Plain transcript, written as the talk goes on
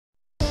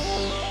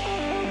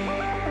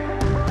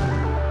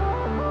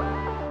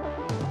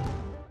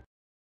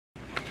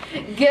Good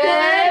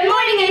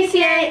morning,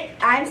 HCA.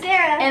 I'm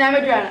Sarah. And I'm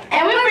Adriana.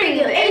 And we're bringing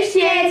you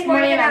HCA's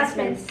morning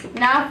announcements.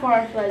 Now for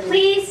our pledges.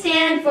 Please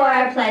stand for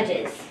our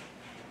pledges.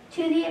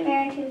 To the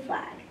American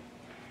flag.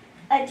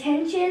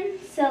 Attention,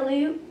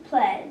 salute,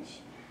 pledge.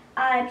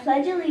 I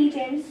pledge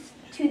allegiance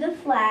to the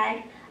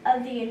flag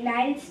of the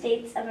United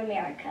States of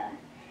America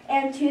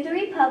and to the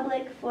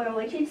republic for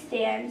which it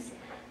stands,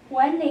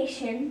 one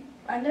nation,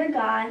 under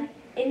God,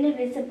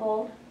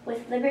 indivisible,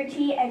 with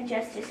liberty and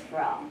justice for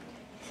all.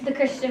 To the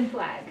Christian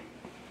flag.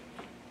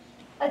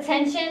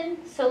 Attention,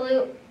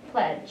 salute,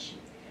 pledge.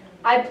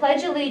 I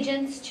pledge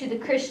allegiance to the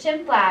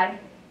Christian flag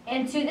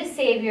and to the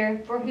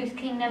Savior for whose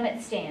kingdom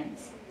it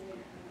stands.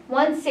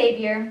 One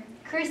Savior,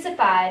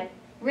 crucified,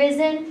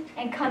 risen,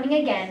 and coming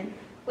again,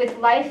 with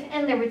life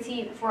and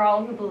liberty for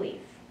all who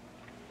believe.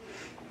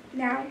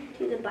 Now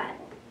to the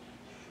Bible.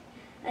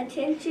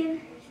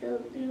 Attention,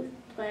 salute,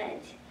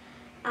 pledge.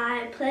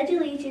 I pledge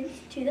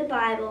allegiance to the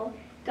Bible,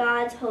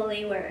 God's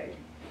holy word.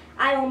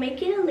 I will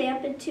make it a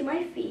lamp unto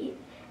my feet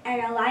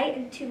and a light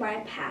unto my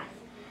path.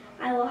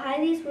 I will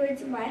hide these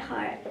words in my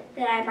heart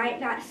that I might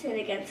not sin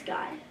against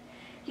God.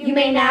 You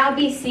may now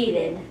be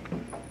seated.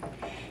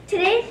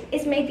 Today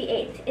is May the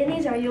 8th, and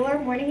these are your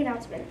morning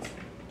announcements.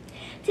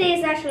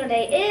 Today's National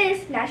Day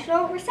is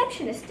National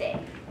Receptionist Day.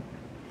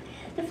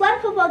 The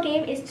flag football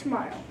game is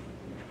tomorrow.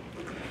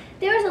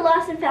 There is a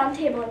lost and found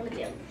table in the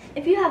gym.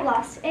 If you have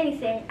lost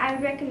anything, I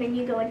would recommend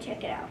you go and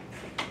check it out.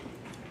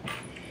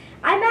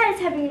 IMAT is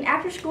having an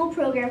after-school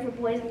program for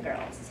boys and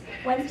girls.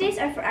 Wednesdays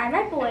are for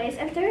IMAT boys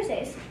and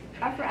Thursdays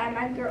are for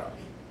IMAT girls.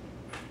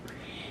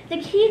 The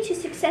Key to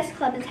Success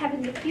Club is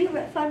having a few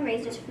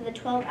fundraisers for the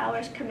 12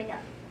 hours coming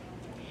up.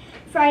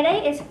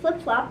 Friday is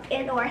flip-flop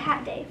and or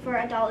hat day for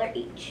 $1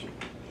 each.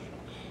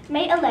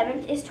 May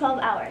 11th is 12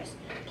 hours.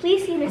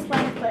 Please see Ms.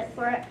 Lightfoot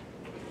for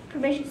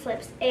permission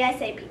slips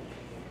ASAP.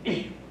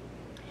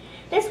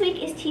 This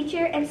week is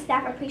Teacher and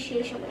Staff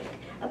Appreciation Week.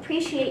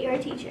 Appreciate your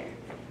teacher.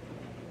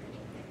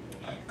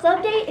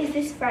 Club Day is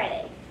this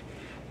Friday.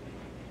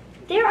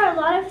 There are a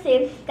lot of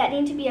things that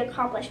need to be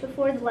accomplished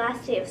before the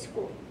last day of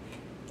school.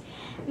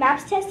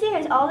 MAPS testing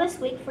is all this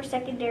week for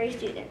secondary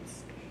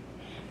students.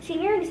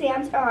 Senior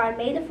exams are on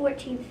May the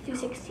 14th through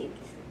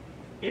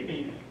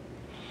 16th.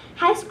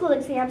 High school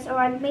exams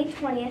are on May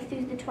 20th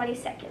through the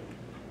 22nd.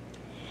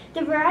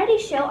 The variety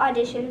show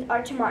auditions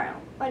are tomorrow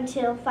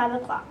until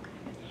 5 o'clock.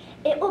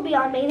 It will be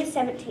on May the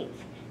 17th.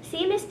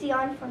 See Ms.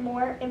 Dion for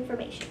more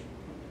information.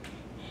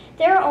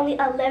 There are only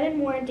 11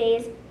 more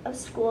days of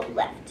school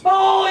left.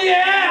 Oh,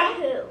 yeah!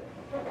 Woohoo!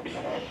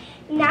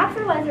 Now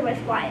for weather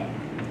with Wyatt.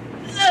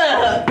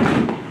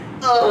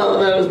 Oh,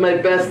 that was my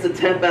best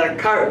attempt at a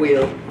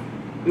cartwheel.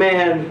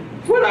 Man,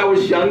 when I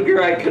was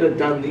younger, I could have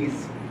done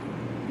these.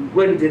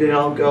 When did it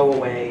all go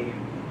away?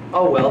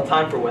 Oh well,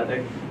 time for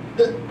weather.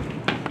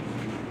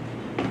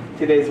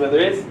 Today's weather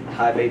is a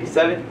high of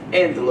 87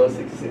 and a low of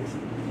 66,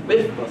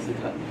 with mostly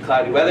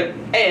cloudy weather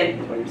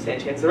and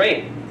 20% chance of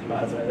rain.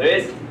 Tomorrow's weather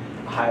is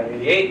a high of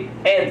 88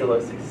 and a low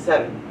of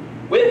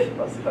 67, with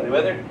mostly cloudy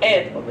weather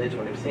and only a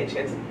 20%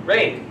 chance of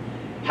rain.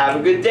 Have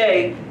a good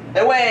day.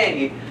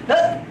 Away!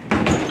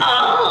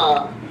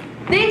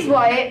 Thanks,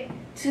 Wyatt.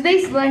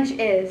 Today's lunch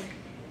is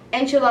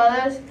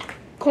enchiladas,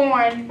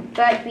 corn,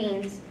 black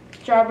beans,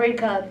 strawberry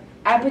cup,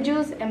 apple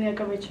juice, and milk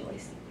of your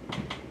choice.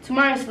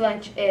 Tomorrow's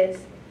lunch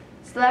is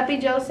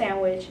Slappy Joe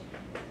sandwich,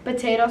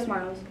 potato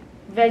smiles,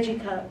 veggie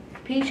cup,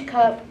 peach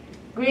cup,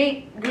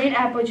 green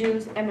apple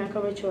juice, and milk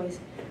of your choice.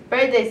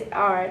 Birthdays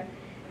are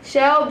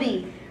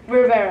Shelby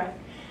Rivera.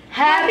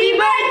 Happy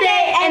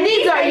birthday! And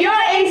these are your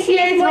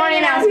HCA's morning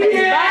announcements.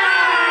 Bye!